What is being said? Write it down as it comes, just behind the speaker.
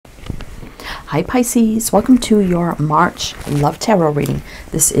Hi Pisces, welcome to your March Love Tarot reading.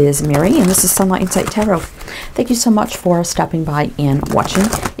 This is Mary and this is Sunlight Insight Tarot. Thank you so much for stopping by and watching.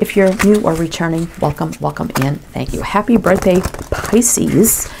 If you're new or returning, welcome, welcome, and thank you. Happy birthday,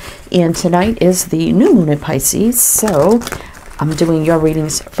 Pisces. And tonight is the new moon in Pisces, so I'm doing your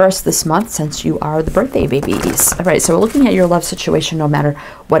readings first this month since you are the birthday babies. All right, so we're looking at your love situation no matter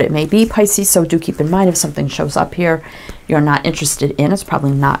what it may be, Pisces, so do keep in mind if something shows up here you're not interested in, it's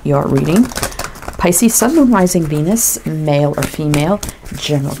probably not your reading. Pisces, Sun, Moon, Rising, Venus, male or female,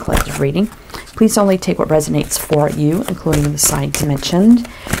 general collective reading. Please only take what resonates for you, including the signs mentioned.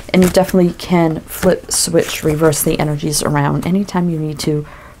 And you definitely can flip, switch, reverse the energies around anytime you need to.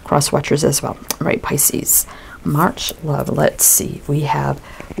 Cross watchers as well. All right, Pisces. March love. Let's see. We have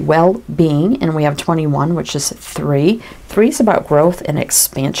well-being, and we have 21, which is 3. 3 is about growth and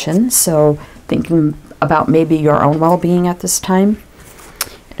expansion. So thinking about maybe your own well-being at this time.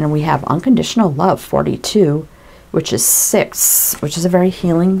 And we have unconditional love, 42, which is 6, which is a very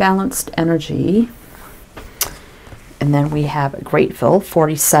healing, balanced energy. And then we have grateful,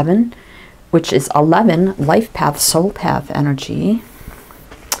 47, which is 11, life path, soul path energy.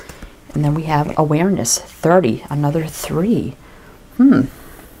 And then we have awareness, 30, another 3.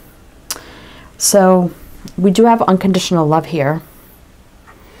 So we do have unconditional love here.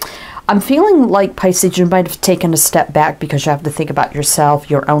 I'm feeling like, Pisces, you might have taken a step back because you have to think about yourself,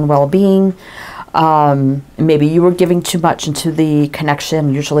 your own well-being. Maybe you were giving too much into the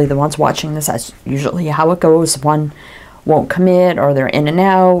connection. Usually the ones watching this, that's usually how it goes. One won't commit, or they're in and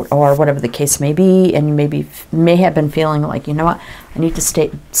out, or whatever the case may be. And you may have been feeling like, you know what, I need to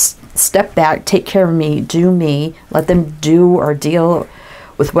step back, take care of me, do me, let them do or deal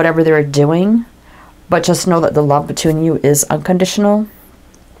with whatever they're doing. But just know that the love between you is unconditional.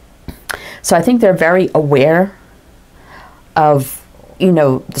 So I think they're very aware of, you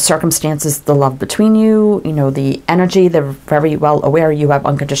know, the circumstances, the love between you, you know, the energy. They're very well aware you have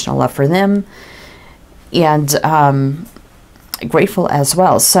unconditional love for them, and grateful as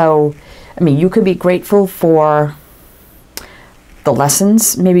well. So, I mean, you could be grateful for the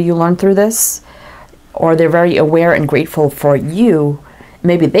lessons maybe you learned through this, or they're very aware and grateful for you.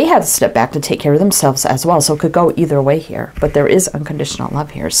 Maybe they had to step back to take care of themselves as well. So it could go either way here, but there is unconditional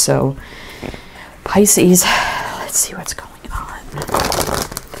love here. So Pisces, let's see what's going on.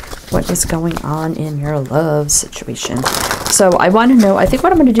 What is going on in your love situation? So I want to know, I think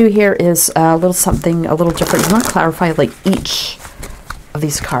what I'm going to do here is a little something a little different. You want to clarify like each of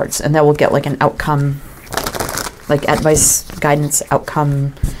these cards, and then we'll get like an outcome, like advice, guidance,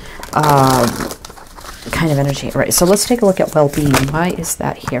 outcome, kind of energy. All right, so let's take a look at well-being. Why is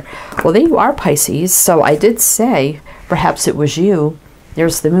that here? Well, there you are, Pisces. So I did say perhaps it was you.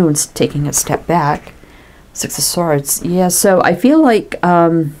 There's the moon's taking a step back. 6 of Swords. Yeah, so I feel like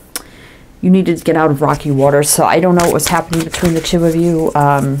you needed to get out of rocky water. So I don't know what was happening between the two of you.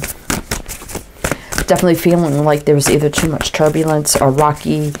 Definitely feeling like there was either too much turbulence or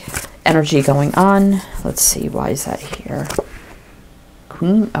rocky energy going on. Let's see, why is that here?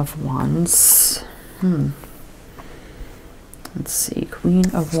 Queen of Wands. Let's see,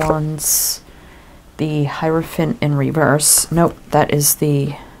 Queen of Wands, the Hierophant in reverse. Nope, that is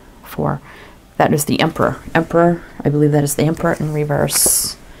the that is the Emperor. Emperor, I believe that is the Emperor in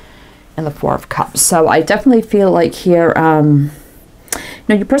reverse, and the 4 of Cups. So I definitely feel like here, you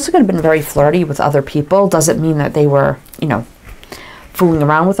know, your person could have been very flirty with other people. Doesn't mean that they were, you know, fooling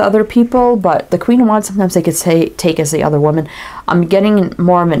around with other people, but the Queen of Wands, sometimes they could take as the other woman. I'm getting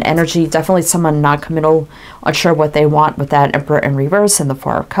more of an energy, definitely someone non-committal, unsure what they want with that Emperor in reverse and the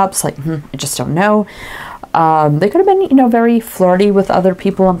 4 of Cups, like, I just don't know. They could have been, you know, very flirty with other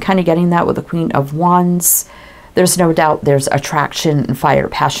people. I'm kind of getting that with the Queen of Wands. There's no doubt there's attraction and fire,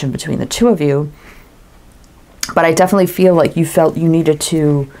 passion between the two of you, but I definitely feel like you felt you needed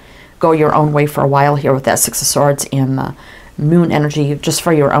to go your own way for a while here with that 6 of Swords and the moon energy, just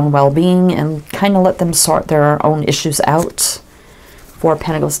for your own well-being, and kind of let them sort their own issues out. 4 of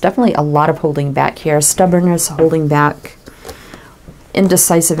Pentacles, definitely a lot of holding back here, stubbornness, holding back,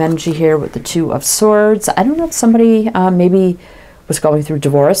 indecisive energy here with the 2 of Swords. I don't know if somebody maybe was going through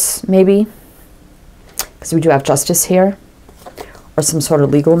divorce, maybe, because we do have Justice here, or some sort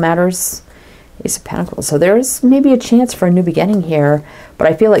of legal matters. Ace of Pentacles. So there's maybe a chance for a new beginning here, but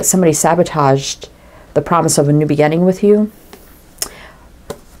I feel like somebody sabotaged the promise of a new beginning with you.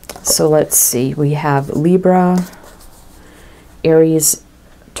 So let's see, we have Libra, Aries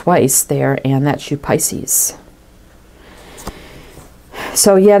twice there, and that's you, Pisces.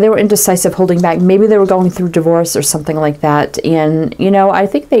 So yeah, they were indecisive, holding back. Maybe they were going through divorce or something like that. And, you know, I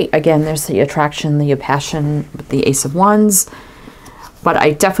think they, again, there's the attraction, the passion with the Ace of Wands. But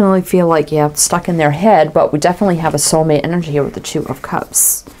I definitely feel like, yeah, it's stuck in their head, but we definitely have a soulmate energy here with the Two of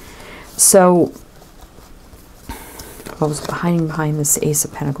Cups. So, what was behind this Ace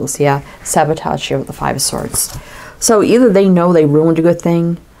of Pentacles? Yeah, sabotage here with the Five of Swords. So either they know they ruined a good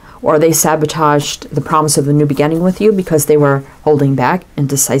thing, or they sabotaged the promise of a new beginning with you because they were holding back,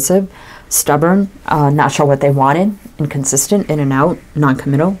 indecisive, stubborn, not sure what they wanted, inconsistent, in and out,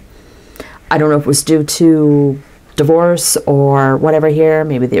 non-committal. I don't know if it was due to divorce or whatever here.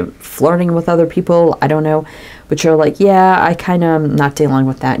 Maybe they're flirting with other people. I don't know. But you're like, yeah, I kind of am not dealing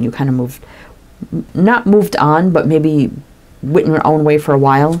with that. And you kind of not moved on, but maybe went in your own way for a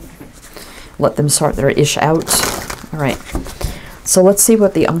while. Let them sort their ish out. All right. So let's see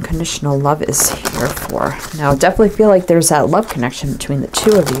what the unconditional love is here for. Now, definitely feel like there's that love connection between the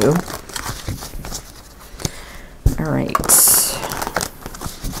two of you. All right.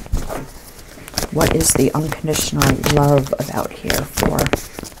 What is the unconditional love about here for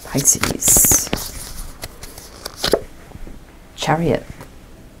Pisces? Chariot.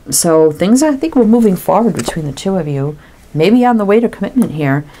 So things, I think, were moving forward between the two of you. Maybe on the way to commitment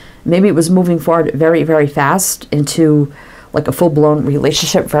here. Maybe it was moving forward very, very fast into like a full-blown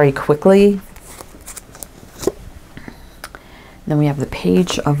relationship very quickly. Then we have the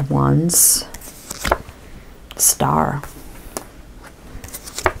Page of Wands, Star,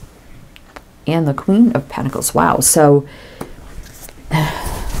 and the Queen of Pentacles. Wow. So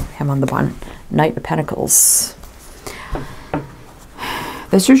I'm on the bottom. Knight of Pentacles.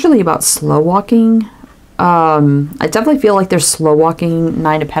 There's usually about slow walking. I definitely feel like there's slow walking.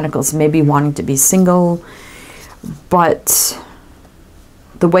 Nine of Pentacles, maybe wanting to be single. But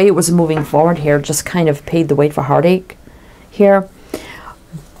the way it was moving forward here just kind of paid the way for heartache here.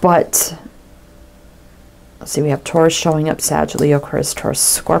 But let's see, we have Taurus showing up, Sag, Leo, Aquarius, Taurus,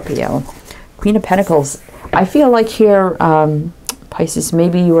 Scorpio. Queen of Pentacles. I feel like here, Pisces,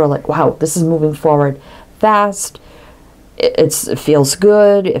 maybe you were like, wow, this is moving forward fast. It feels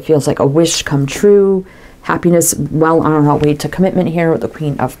good. It feels like a wish come true. Happiness well on our way to commitment here with the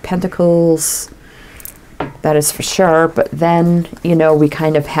Queen of Pentacles. That is for sure. But then, you know, we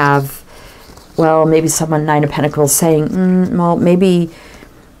kind of have, well, maybe someone, Nine of Pentacles, saying, well, maybe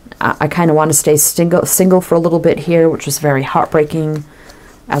I kind of want to stay single for a little bit here, which was very heartbreaking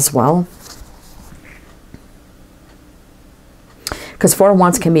as well. Because Four of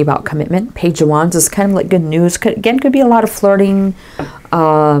Wands can be about commitment. Page of Wands is kind of like good news. Could be a lot of flirting,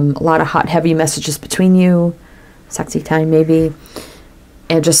 a lot of hot, heavy messages between you. Sexy time, maybe.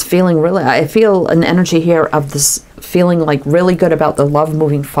 And just feeling really, I feel an energy here of this feeling like really good about the love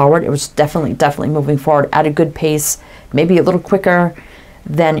moving forward. It was definitely moving forward at a good pace. Maybe a little quicker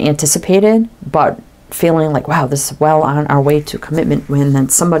than anticipated. But feeling like, wow, this is well on our way to commitment. When then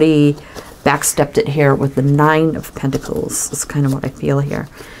somebody backstepped it here with the Nine of Pentacles. That's kind of what I feel here.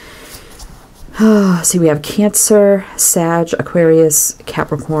 See, we have Cancer, Sag, Aquarius,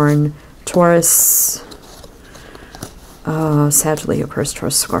 Capricorn, Taurus, Sag, Leo, Aquarius,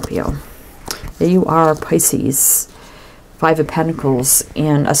 Taurus, Scorpio. There you are, Pisces. Five of Pentacles.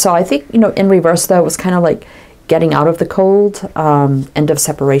 And so I think, you know, in reverse, though, it was kind of like getting out of the cold, end of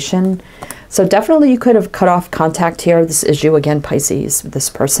separation. So definitely you could have cut off contact here. This is you again, Pisces, with this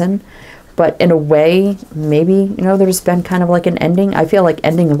person. But in a way, maybe, you know, there's been kind of like an ending. I feel like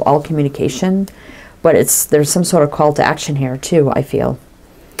ending of all communication. But there's some sort of call to action here, too, I feel.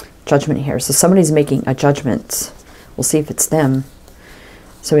 Judgment here. So somebody's making a judgment. We'll see if it's them.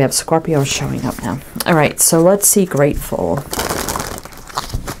 So we have Scorpio showing up now. All right, so let's see Grateful.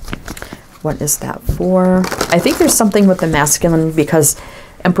 What is that for? I think there's something with the masculine because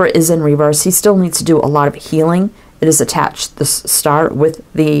Emperor is in reverse. He still needs to do a lot of healing. It is attached, this star, with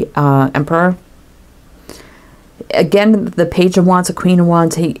the Emperor. Again, the Page of Wands, the Queen of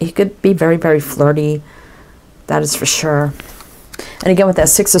Wands, he could be very, very flirty. That is for sure. And again, with that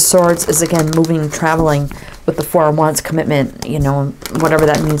Six of Swords is, again, moving, traveling. With the Four of Wands, commitment, you know, whatever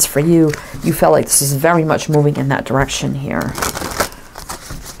that means for you. You felt like this is very much moving in that direction here.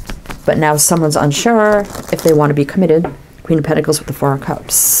 But now someone's unsure if they want to be committed. Queen of Pentacles with the Four of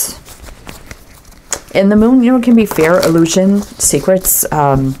Cups. And the Moon, you know, can be fear, illusion, secrets.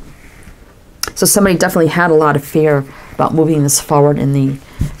 So somebody definitely had a lot of fear about moving this forward in the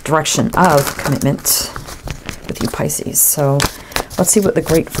direction of commitment with you, Pisces. So let's see what the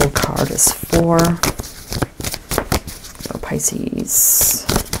Grateful card is for Pisces.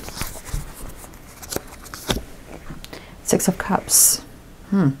 Six of Cups.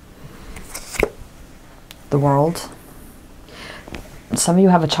 The World. Some of you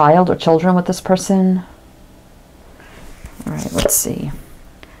have a child or children with this person. All right, let's see.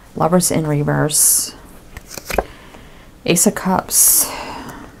 Lovers in reverse. Ace of Cups.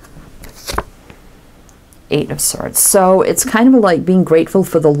 Eight of Swords. So it's kind of like being grateful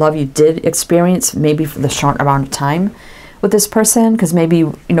for the love you did experience, maybe for the short amount of time with this person, because maybe,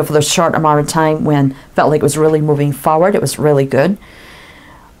 you know, for the short amount of time when felt like it was really moving forward, it was really good.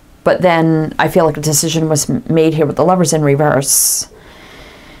 But then I feel like a decision was made here with the Lovers in reverse.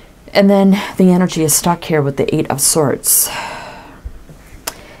 And then the energy is stuck here with the Eight of Swords.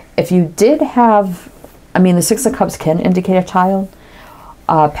 If you did have, I mean, the Six of Cups can indicate a child,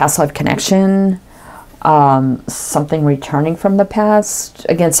 past life connection, something returning from the past.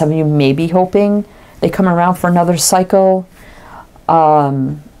 Again, some of you may be hoping they come around for another cycle.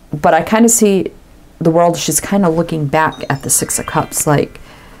 But I kind of see the world, she's kind of looking back at the Six of Cups like,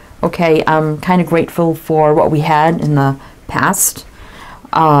 okay, I'm kind of grateful for what we had in the past.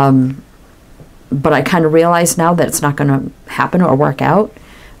 But I kind of realize now that it's not going to happen or work out.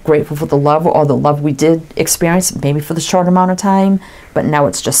 Grateful for the love, or the love we did experience, maybe for the short amount of time, but now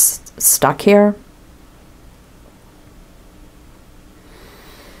it's just stuck here.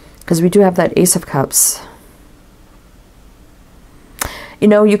 Because we do have that Ace of Cups. You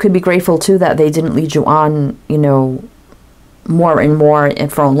know, you could be grateful too that they didn't lead you on, you know, more and more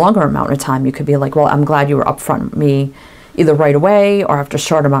and for a longer amount of time. You could be like, well, I'm glad you were upfront with me either right away or after a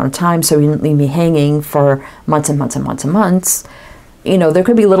short amount of time, so you didn't leave me hanging for months and months and months and months. You know, there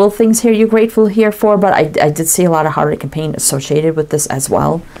could be little things here you're grateful here for, but I did see a lot of heartache and pain associated with this as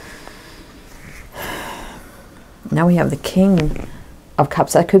well. Now we have the King of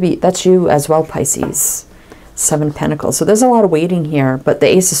Cups. That could be, that's you as well, Pisces. Seven of Pentacles. So there's a lot of waiting here, but the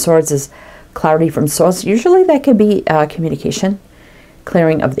Ace of Swords is clarity from source. Usually that could be communication,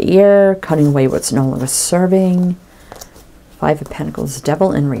 clearing of the ear, cutting away what's no longer serving. Five of Pentacles,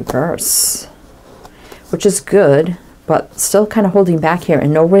 Devil in reverse, which is good, but still kind of holding back here,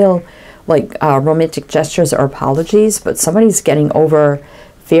 and no real like romantic gestures or apologies, but somebody's getting over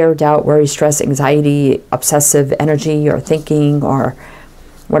fear, doubt, worry, stress, anxiety, obsessive energy or thinking or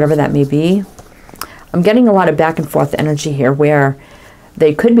whatever that may be. I'm getting a lot of back and forth energy here where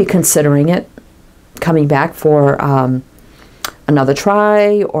they could be considering it, coming back for another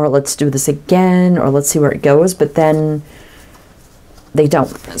try, or let's do this again, or let's see where it goes, but then they don't.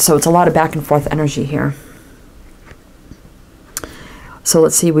 So it's a lot of back and forth energy here. So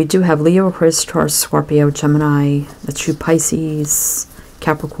let's see, we do have Leo, Aquarius, Taurus, Scorpio, Gemini, that's you, Pisces,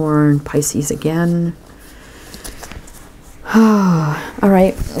 Capricorn, Pisces again. All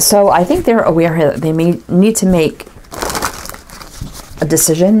right, so I think they're aware here that they may need to make a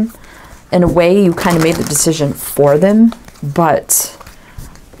decision. In a way, you kind of made the decision for them, but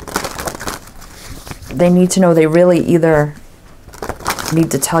they need to know they really either need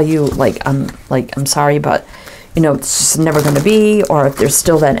to tell you, I'm sorry, but you know, it's just never going to be, or if there's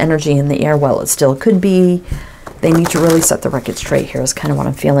still that energy in the air, well, it still could be. They need to really set the record straight here is kind of what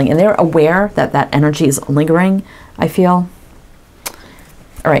I'm feeling. And they're aware that that energy is lingering, I feel.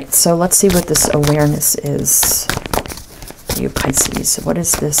 All right, so let's see what this awareness is. You Pisces, what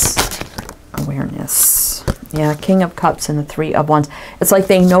is this awareness? Yeah, King of Cups and the Three of Wands. It's like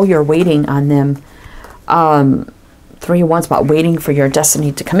they know you're waiting on them. Three of Wands, about waiting for your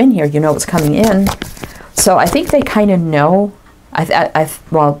destiny to come in here. You know it's coming in. So I think they kind of know.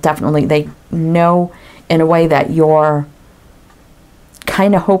 Well, definitely they know in a way that you're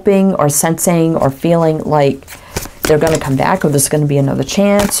kind of hoping or sensing or feeling like they're going to come back, or there's going to be another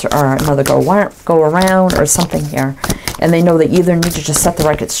chance or another go around or something here. And they know they either need to just set the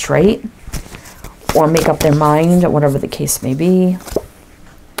record straight or make up their mind, or whatever the case may be.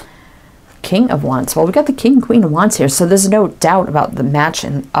 King of Wands. Well, we got the King and Queen of Wands here, so there's no doubt about the match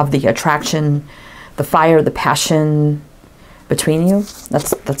and of the attraction, the fire, the passion between you.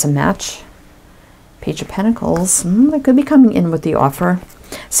 That's a match. Page of Pentacles. They could be coming in with the offer.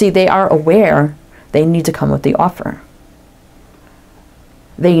 See, they are aware they need to come with the offer.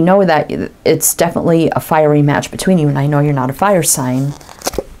 They know that it's definitely a fiery match between you, and I know you're not a fire sign.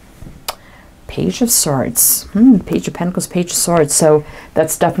 Page of Swords. Page of Pentacles, Page of Swords. So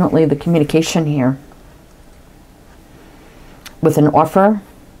that's definitely the communication here with an offer.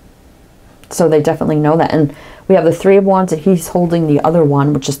 So they definitely know that. And we have the Three of Wands, and he's holding the other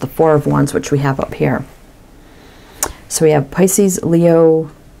one, which is the Four of Wands, which we have up here. So we have Pisces, Leo,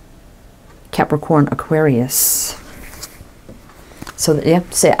 Capricorn, Aquarius. So yeah,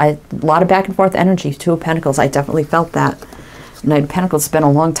 a lot of back and forth energy. Two of Pentacles. I definitely felt that. Knight of Pentacles has been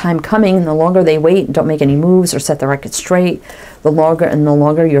a long time coming, and the longer they wait and don't make any moves or set the record straight, the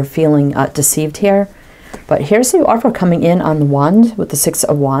longer you're feeling deceived here. But here's the offer coming in on the wand with the Six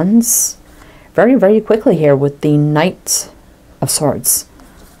of Wands. Very, very quickly here with the Knight of Swords.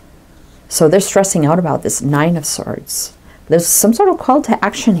 So they're stressing out about this Nine of Swords. There's some sort of call to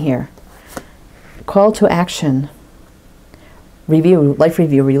action here. Call to action. Review, life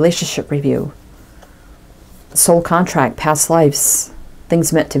review, relationship review. Soul contract, past lives,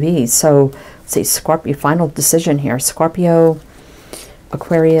 things meant to be. So, let's see, Scorpio, final decision here. Scorpio,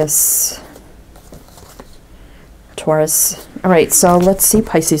 Aquarius, Taurus. All right, so let's see,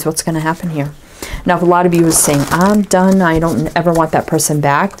 Pisces, what's going to happen here. Now, if a lot of you is saying, I'm done, I don't ever want that person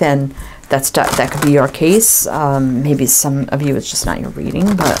back, then that could be your case. Maybe some of you, it's just not your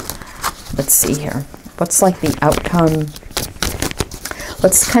reading, but let's see here. What's like the outcome?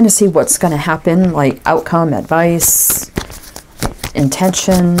 Let's kind of see what's going to happen, like outcome, advice,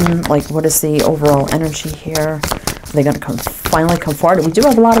 intention, like what is the overall energy here? Are they going to finally come forward? We do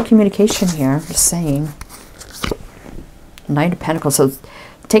have a lot of communication here, just saying. Knight of Pentacles, so it's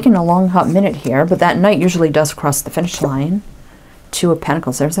taking a long hot minute here, but that knight usually does cross the finish line. Two of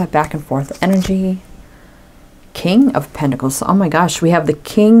Pentacles, there's that back and forth energy. King of Pentacles, oh my gosh, we have the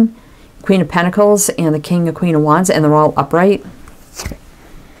King, Queen of Pentacles, and the King and Queen of Wands, and they're all upright.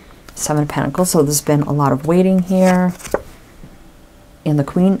 Seven of Pentacles, so there's been a lot of waiting here. And the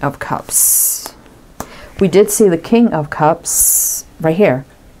Queen of Cups. We did see the King of Cups right here.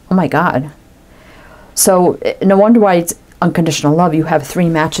 Oh my God. So no wonder why it's unconditional love. You have 3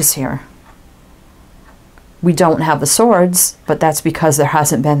 matches here. We don't have the swords, but that's because there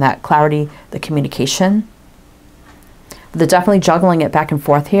hasn't been that clarity, the communication. But they're definitely juggling it back and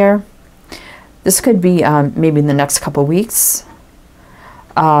forth here. This could be maybe in the next couple of weeks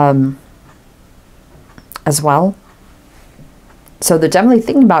as well. So they're definitely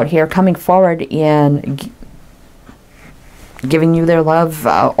thinking about here coming forward and giving you their love,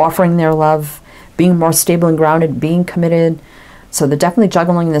 offering their love, being more stable and grounded, being committed. So they're definitely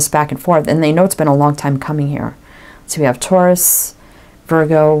juggling this back and forth, and they know it's been a long time coming here. So we have Taurus,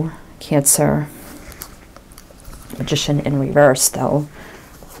 Virgo, Cancer, Magician in reverse, though.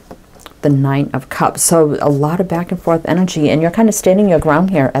 The Nine of Cups. So a lot of back and forth energy, and you're kind of standing your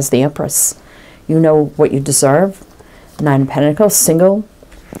ground here as the Empress. You know what you deserve. Nine of Pentacles, single.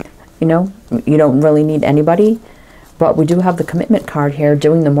 You know, you don't really need anybody. But we do have the commitment card here,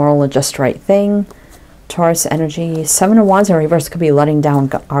 doing the moral and just right thing. Taurus energy. Seven of Wands in reverse could be letting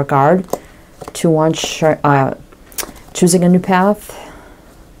down our guard. 2 Wands, choosing a new path.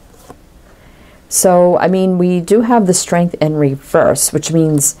 So, I mean, we do have the Strength in reverse, which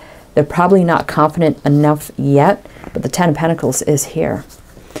means they're probably not confident enough yet, but the Ten of Pentacles is here.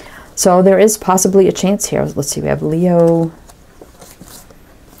 So there is possibly a chance here. Let's see, we have Leo.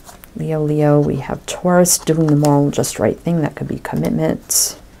 Leo. We have Taurus doing the moral just right thing. That could be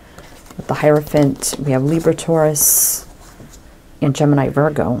commitment. With the Hierophant, we have Libra, Taurus, and Gemini,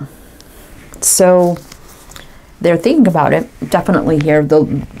 Virgo. So they're thinking about it, definitely here.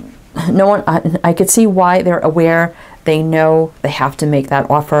 No one, I could see why they're aware. They know they have to make that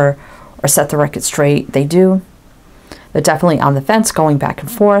offer or set the record straight. They do. They're definitely on the fence, going back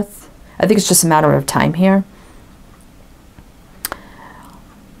and forth. I think it's just a matter of time here.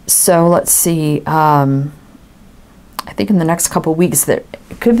 So let's see. I think in the next couple of weeks that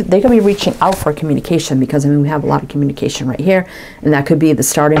they could be reaching out for communication, because I mean we have a lot of communication right here, and that could be the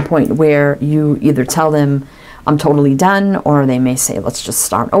starting point where you either tell them I'm totally done, or they may say let's just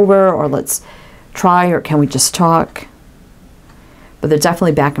start over, or let's try, or can we just talk. But they're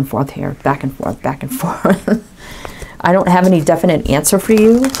definitely back and forth here, back and forth, back and forth. I don't have any definite answer for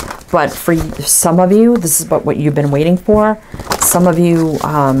you, but for some of you, this is what you've been waiting for. Some of you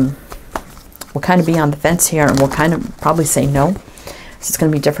will kind of be on the fence here, and will kind of probably say no. So it's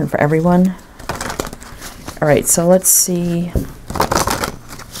going to be different for everyone. All right, so let's see.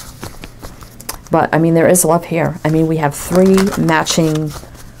 But, I mean, there is love here. I mean, we have 3 matching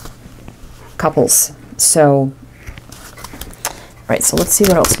couples. So, all right, so let's see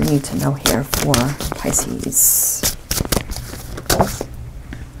what else we need to know here for Pisces.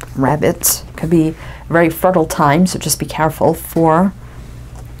 Rabbit. Could be a very fertile time, so just be careful for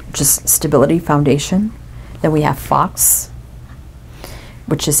just stability, foundation. Then we have Fox,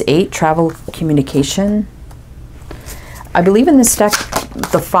 which is 8, travel, communication. I believe in this deck,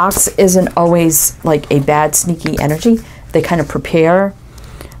 the Fox isn't always like a bad, sneaky energy. They kind of prepare.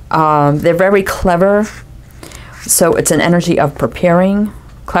 They're very clever. So it's an energy of preparing,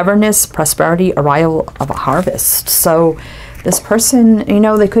 cleverness, prosperity, arrival of a harvest. So this person, you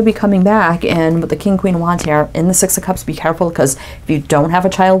know, they could be coming back, and with the King, Queen of Wands here, in the Six of Cups, be careful, because if you don't have a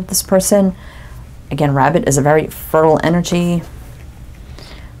child with this person, again, Rabbit is a very fertile energy.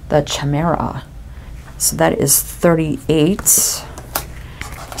 The Chimera. So that is 38.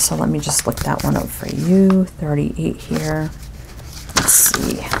 So let me just look that one up for you. 38 here. Let's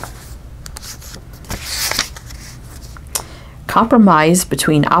see. compromise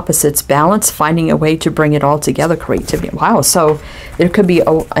between opposites, balance, finding a way to bring it all together, creativity. Wow, so there could be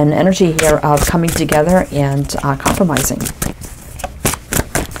an energy here of coming together and compromising,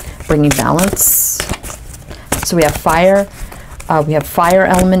 bringing balance. So we have fire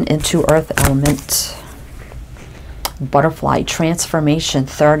element into earth element. Butterfly, transformation,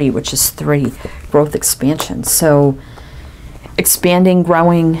 30, which is 3, growth, expansion. So expanding,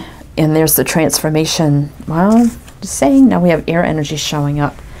 growing, and there's the transformation. Well, just saying, now we have air energy showing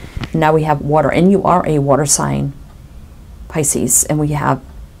up. Now we have water, and you are a water sign, Pisces, and we have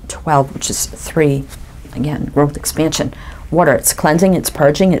 12, which is 3. Again, growth, expansion. Water, it's cleansing, it's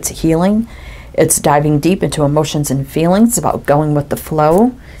purging, it's healing. It's diving deep into emotions and feelings. It's about going with the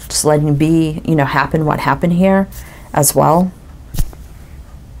flow, just letting be, you know, happen what happened here as well.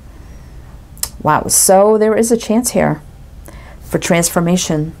 Wow, so there is a chance here for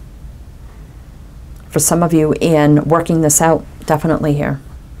transformation for some of you in working this out, definitely here.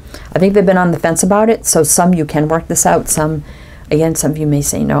 I think they've been on the fence about it, so some you can work this out. Some, again, some of you may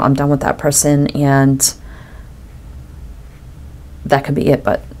say, no, I'm done with that person, and that could be it,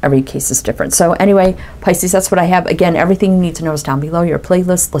 but every case is different. So anyway, Pisces, that's what I have. Again, everything you need to know is down below. Your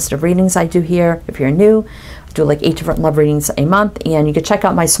playlist, list of readings I do here. If you're new, I do like 8 different love readings a month, and you can check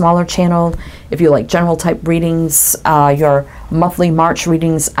out my smaller channel if you like general type readings. Your monthly March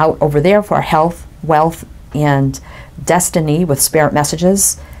readings out over there for health, wealth, and destiny with spirit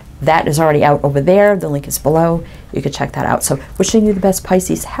messages. That is already out over there. The link is below. You can check that out. So wishing you the best,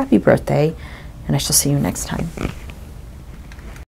 Pisces. Happy birthday, and I shall see you next time.